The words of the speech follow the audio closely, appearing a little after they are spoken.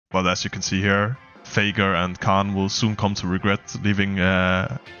But as you can see here, Viego and Khan will soon come to regret leaving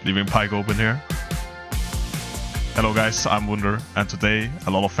Pyke open here. Hello guys, I'm Wunder, and today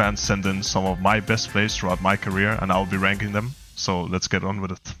a lot of fans sent in some of my best plays throughout my career, and I'll be ranking them. So let's get on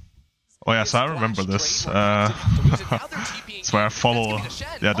with it. Oh yes, I remember this. It's where I follow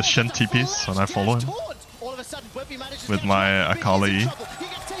the Shen TPs, and I follow him with my Akali.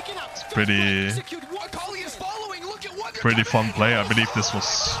 It's pretty fun play. I believe this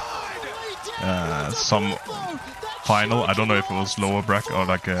was some final. I don't know if it was lower bracket or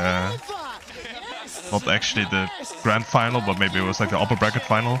like not actually the grand final, but maybe it was like the upper bracket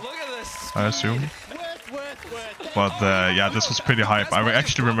final, I assume. But yeah, this was pretty hype. I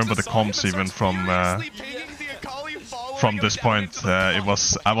actually remember the comms even from this point. I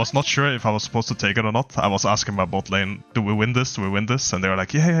was not sure if I was supposed to take it or not. I was asking my bot lane, do we win this? Do we win this? And they were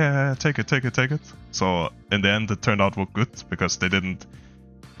like, yeah, take it. So in the end, it turned out good because they didn't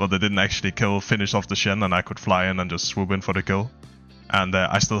actually finish off the Shen, and I could fly in and just swoop in for the kill. And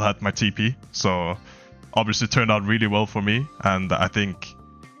I still had my TP, so obviously it turned out really well for me. And I think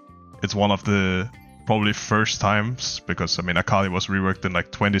it's one of the probably first times, because I mean Akali was reworked in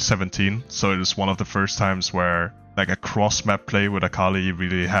like 2017, so it is one of the first times where like a cross-map play with Akali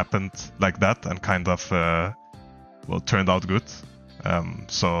really happened like that and kind of turned out good.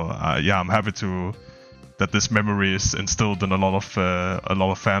 Yeah, I'm happy that this memory is instilled in a lot of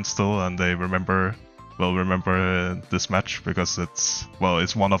fans still, and they remember this match because it's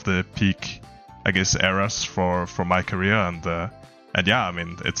one of the peak, I guess, eras for my career, and yeah, I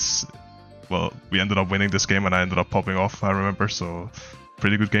mean we ended up winning this game and I ended up popping off, I remember, so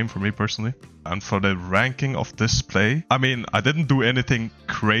pretty good game for me personally. And for the ranking of this play, I mean, I didn't do anything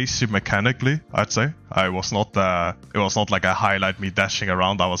crazy mechanically, I'd say. It was not like a highlight me dashing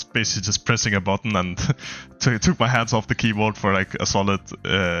around. I was basically just pressing a button and took my hands off the keyboard for like a solid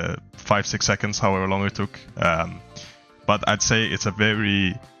 5-6 seconds, however long it took. But I'd say it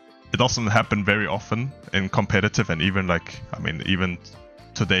doesn't happen very often in competitive, and even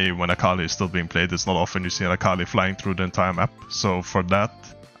today when Akali is still being played, it's not often you see an Akali flying through the entire map. So for that,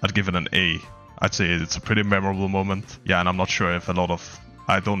 I'd give it an A. I'd say it's a pretty memorable moment. Yeah, and I'm not sure if I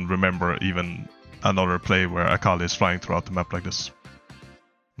don't remember even another play where Akali is flying throughout the map like this.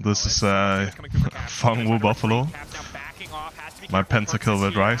 This is Fangwu Buffalo, my Pentakill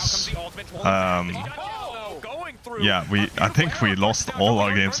with Ryze. Yeah, I think we lost all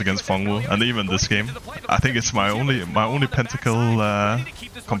our games against Fangwu, and even this game. I think it's my only Pentakill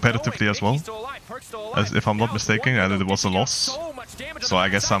competitively as well, if I'm not mistaken, and it was a loss. So I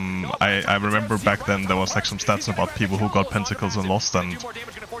guess I remember back then there was like some stats about people who got Pentakills and lost, and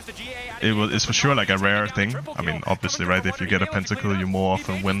it's for sure like a rare thing. I mean, obviously, right? If you get a Pentakill, you more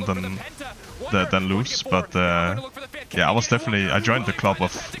often win than lose. But yeah, I joined the club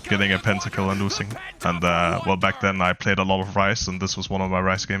of getting a Pentakill and losing. And back then I played a lot of Ryze, and this was one of my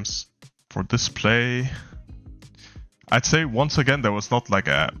Ryze games. For this play, I'd say once again it was not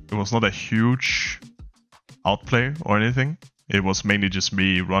a huge outplay or anything. It was mainly just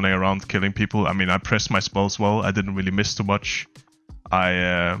me running around killing people. I mean, I pressed my spells well. I didn't really miss too much.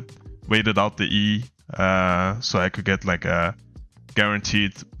 I waited out the E so I could get like a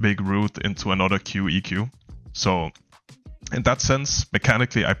guaranteed big route into another EQ. So in that sense,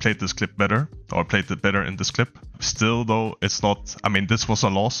 mechanically, I played this clip better, or played it better in this clip. Still though, it's not, I mean, this was a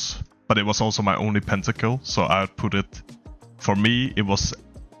loss, but it was also my only Pentakill, so I would put it, for me, it was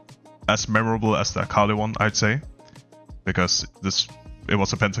as memorable as the Akali one, I'd say, because it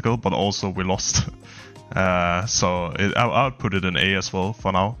was a Pentakill, but also we lost. So I would put it in A as well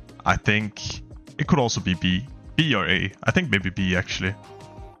for now. I think it could also be B or A. I think maybe B actually.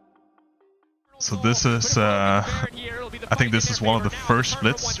 So this is, I think this is one of the first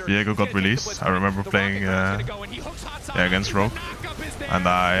splits Viego got released. I remember playing against Rogue, and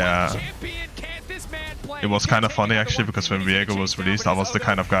it was kind of funny actually, because when Viego was released, I was the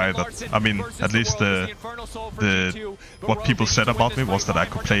kind of guy that, I mean, at least what people said about me was that I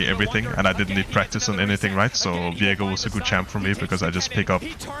could play everything and I didn't need practice on anything, right? So Viego was a good champ for me because I just pick up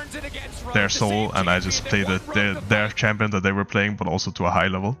their soul and I just play their champion that they were playing, but also to a high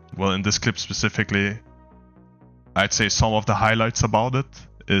level. Well, in this clip specifically, I'd say some of the highlights about it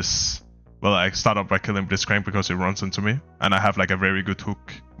is, well, I start up by killing Blitzcrank because he runs into me, and I have like a very good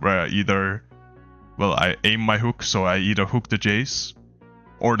hook where I aim my hook, so I either hook the Jace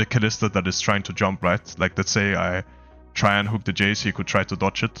or the Kalista that is trying to jump, right? Like, let's say I try and hook the Jace, he could try to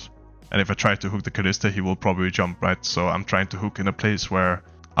dodge it. And if I try to hook the Kalista, he will probably jump, right? So I'm trying to hook in a place where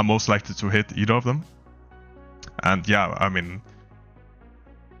I'm most likely to hit either of them. And yeah, I mean,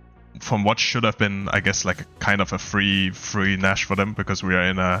 from what should have been, I guess, like a kind of a free Nash for them, because we are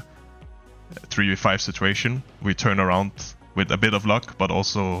in a 3v5 situation. We turn around with a bit of luck, but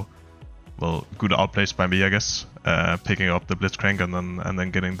also, well, good outplays by me, I guess, picking up the Blitzcrank and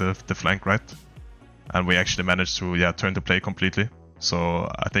then getting the flank right. And we actually managed to turn the play completely. So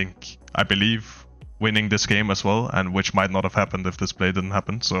I believe winning this game as well, and which might not have happened if this play didn't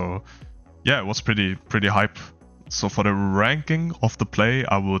happen. So yeah, it was pretty hype. So for the ranking of the play,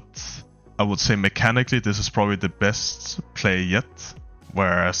 I would say mechanically this is probably the best play yet.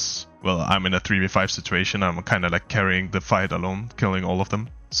 Whereas, well, I'm in a 3v5 situation, I'm kind of like carrying the fight alone, killing all of them.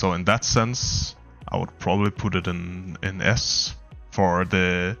 So in that sense, I would probably put it in S. For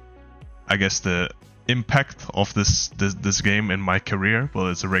the, I guess, the impact of this game in my career, well,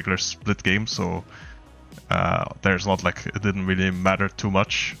 it's a regular split game, so there's not like, it didn't really matter too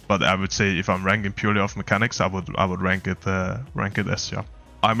much. But I would say if I'm ranking purely off mechanics, I would rank it S. Yeah.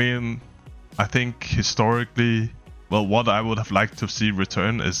 I mean, I think historically, well, what I would have liked to see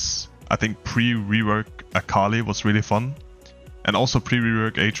return is, I think pre-rework Akali was really fun, and also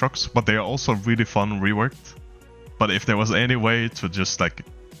pre-rework Aatrox, but they are also really fun reworked. But if there was any way to just like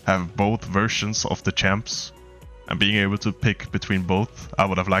have both versions of the champs and being able to pick between both, I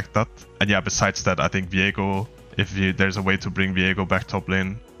would have liked that. And yeah, besides that, I think Viego, if there's a way to bring Viego back top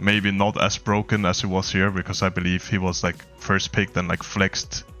lane, maybe not as broken as he was here, because I believe he was like first picked and like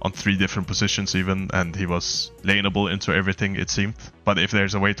flexed on 3 different positions even, and he was laneable into everything, it seemed. But if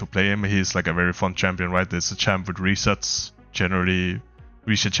there's a way to play him, he's like a very fun champion, right? It's a champ with resets. Generally,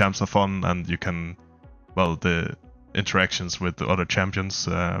 reset champs are fun, and you can, well, the interactions with the other champions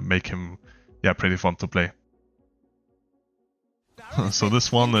make him, yeah, pretty fun to play. So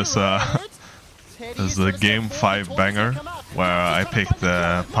this one is the game 5 banger, where I picked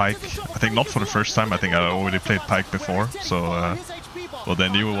Pyke. I think not for the first time, I think I already played Pyke before, so well, they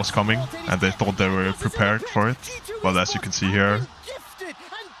knew it was coming and they thought they were prepared for it. But as you can see here,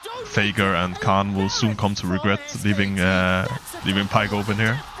 Fager and Khan will soon come to regret leaving Pyke open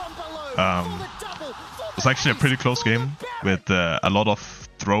here. It was actually a pretty close game with a lot of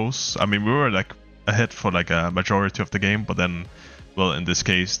throws. I mean, we were like ahead for like a majority of the game, but then, well, in this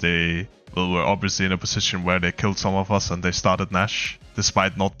case, they were obviously in a position where they killed some of us and they started Nash,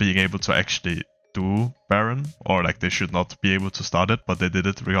 despite not being able to actually do Baron, or like they should not be able to start it, but they did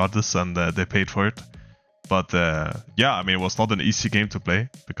it regardless, and they paid for it. But yeah, I mean, it was not an easy game to play,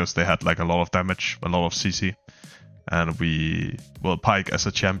 because they had like a lot of damage, a lot of CC, and well, Pyke as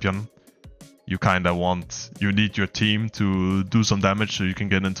a champion, you kind of you need your team to do some damage so you can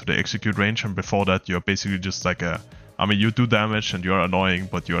get into the execute range, and before that you're basically just like I mean, you do damage and you're annoying,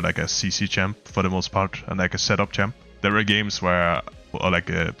 but you're like a CC champ for the most part, and like a setup champ. There were games where, or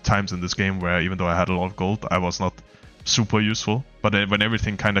like times in this game where even though I had a lot of gold, I was not super useful. But when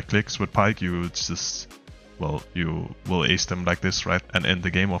everything kind of clicks with Pyke, you just, well, you will ace them like this, right? And end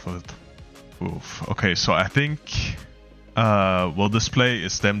the game off of it. Oof. Okay, so I think, well, this play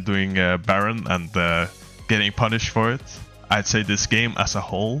is them doing Baron and getting punished for it. I'd say this game as a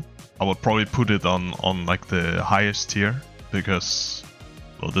whole, I would probably put it on like the highest tier, because,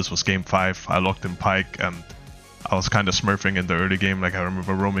 well, this was game 5. I locked in Pyke and I was kind of smurfing in the early game. Like, I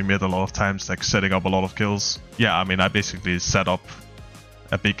remember roaming mid a lot of times, like setting up a lot of kills. Yeah, I mean, I basically set up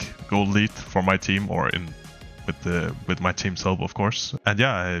a big gold lead for my team, or with my team's help, of course. And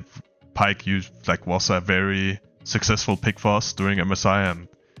yeah, Pyke was a very successful pick for us during MSI, and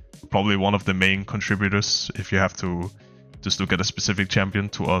probably one of the main contributors, if you have to just look at a specific champion,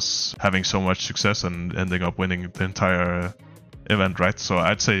 to us having so much success and ending up winning the entire event, right? So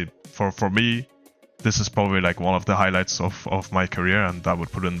I'd say for me, this is probably like one of the highlights of my career, and I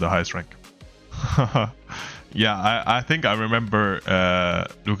would put it in the highest rank. Yeah, I think I remember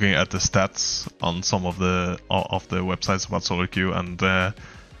looking at the stats on some of the websites about solo queue, and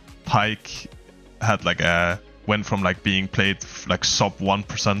Pyke had like went from like being played like sub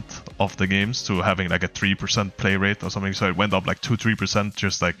 1% of the games to having like a 3% play rate or something. So it went up like 2-3%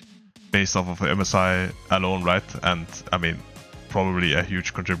 just like based off of MSI alone, right? And I mean, probably a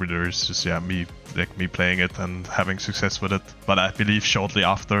huge contributor is just, yeah, me playing it and having success with it. But I believe shortly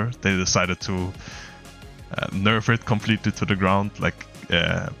after they decided to nerf it completely to the ground. Like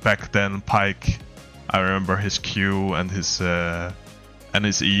back then, Pyke, I remember his Q and his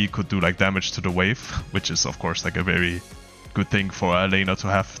E could do like damage to the wave, which is of course like a very good thing for a laner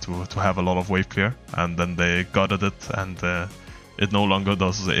to have a lot of wave clear. And then they gutted it, and it no longer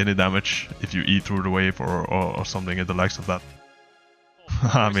does any damage if you E through the wave or something in the likes of that.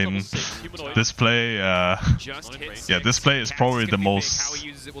 I mean, this play, this play is probably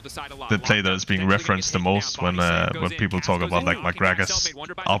the play that is being referenced the most when people talk about like my Gragas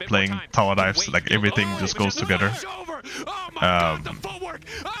outplaying tower dives. Like everything just goes together.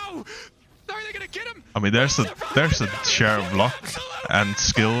 I mean, there's a share of luck and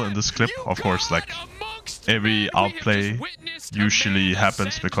skill in this clip, of course. Like every outplay usually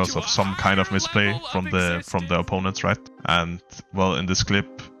happens because of some kind of misplay from the opponents, right? And well, in this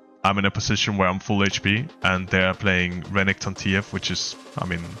clip, I'm in a position where I'm full HP, and they're playing Renekton TF, which is, I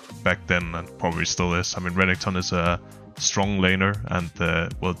mean, back then and probably still is. I mean, Renekton is a strong laner, and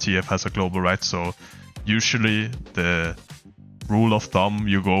well, TF has a global, right? So usually the rule of thumb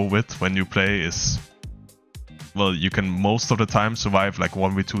you go with when you play is, well, you can most of the time survive like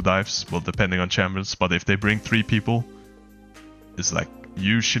 1v2 dives, well, depending on champions, but if they bring 3 people, it's like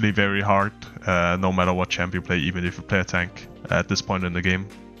usually very hard, no matter what champ you play, even if you play a tank at this point in the game.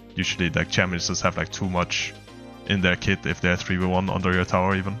 Usually like champions just have like too much in their kit if they're 3v1 under your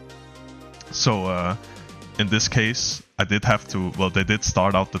tower even. So in this case, I did have to, well, they did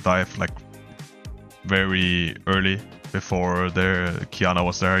start out the dive like very early before their Qiyana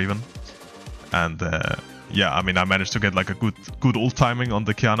was there even. And yeah, I mean, I managed to get like a good ult timing on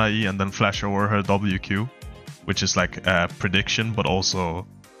the Qiyana E and then flash over her WQ, which is like a prediction, but also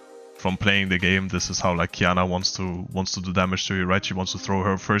from playing the game, this is how like Qiyana wants to do damage to you, right? She wants to throw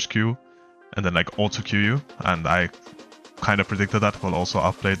her first Q and then like auto Q you, and I kind of predicted that, but also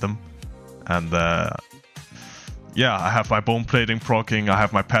outplayed them. And yeah, I have my bone plating proccing, I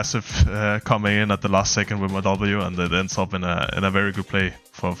have my passive coming in at the last second with my W, and it ends up in a very good play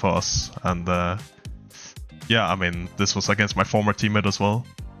for us. And yeah, I mean, this was against my former teammate as well,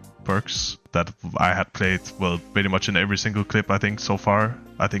 Perks, that I had played, well, pretty much in every single clip I think so far.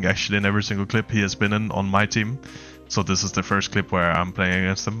 I think actually in every single clip he has been in on my team. So this is the first clip where I'm playing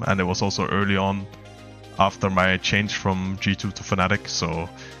against him, and it was also early on after my change from G2 to Fnatic. So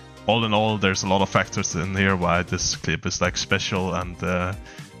all in all, there's a lot of factors in here why this clip is like special. And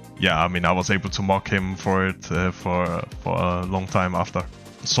yeah, I mean, I was able to mock him for it for a long time after.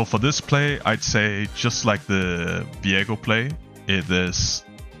 So for this play, I'd say just like the Viego play, it is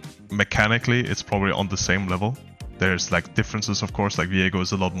mechanically, it's probably on the same level. There's like differences, of course. Like Viego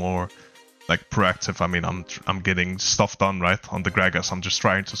is a lot more like proactive. I mean, I'm getting stuff done, right? On the Gragas, I'm just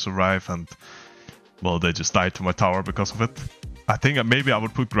trying to survive, and well, they just died to my tower because of it. I think maybe I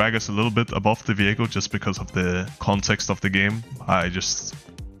would put Gragas a little bit above the Viego just because of the context of the game. I just,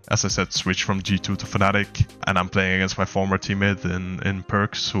 as I said, switched from G2 to Fnatic, and I'm playing against my former teammate in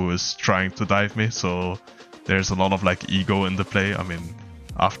Perks, who is trying to dive me. So there's a lot of like ego in the play, I mean,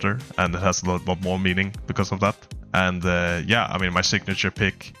 after, and it has a lot more meaning because of that. And yeah, I mean, my signature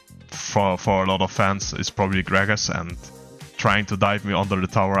pick for a lot of fans is probably Gragas, and trying to dive me under the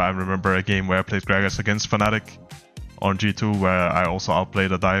tower. I remember a game where I played Gragas against Fnatic on G2 where I also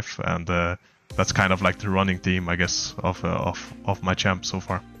outplayed a dive, and that's kind of like the running theme, I guess, of my champ so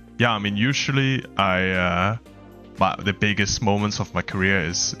far. Yeah, I mean, usually the biggest moments of my career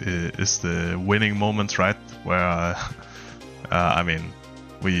is the winning moments, right? Where I mean,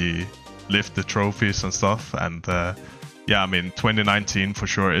 we lift the trophies and stuff, and yeah, I mean, 2019 for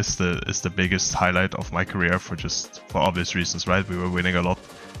sure is the biggest highlight of my career for obvious reasons, right? We were winning a lot.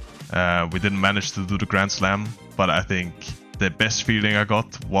 We didn't manage to do the Grand Slam, but I think the best feeling I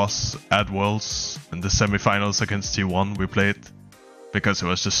got was at Worlds in the semifinals against T1 we played, because it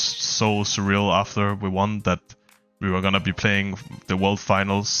was just so surreal after we won that we were gonna be playing the World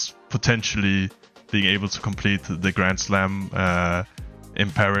Finals, potentially being able to complete the Grand Slam in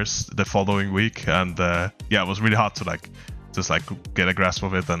Paris the following week. And yeah, it was really hard to just get a grasp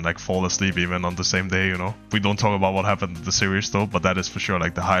of it and like fall asleep even on the same day, you know. We don't talk about what happened in the series though, but that is for sure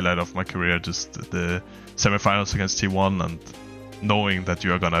like the highlight of my career, just the semifinals against T1 and knowing that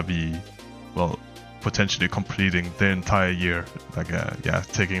you are gonna be, well, potentially completing the entire year, like yeah,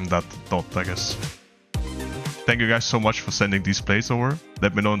 taking that dot, I guess. Thank you guys so much for sending these plays over.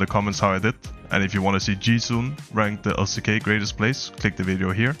 Let me know in the comments how I did, and if you want to see G soon rank the LCK greatest plays, click the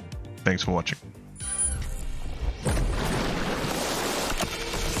video here. Thanks for watching.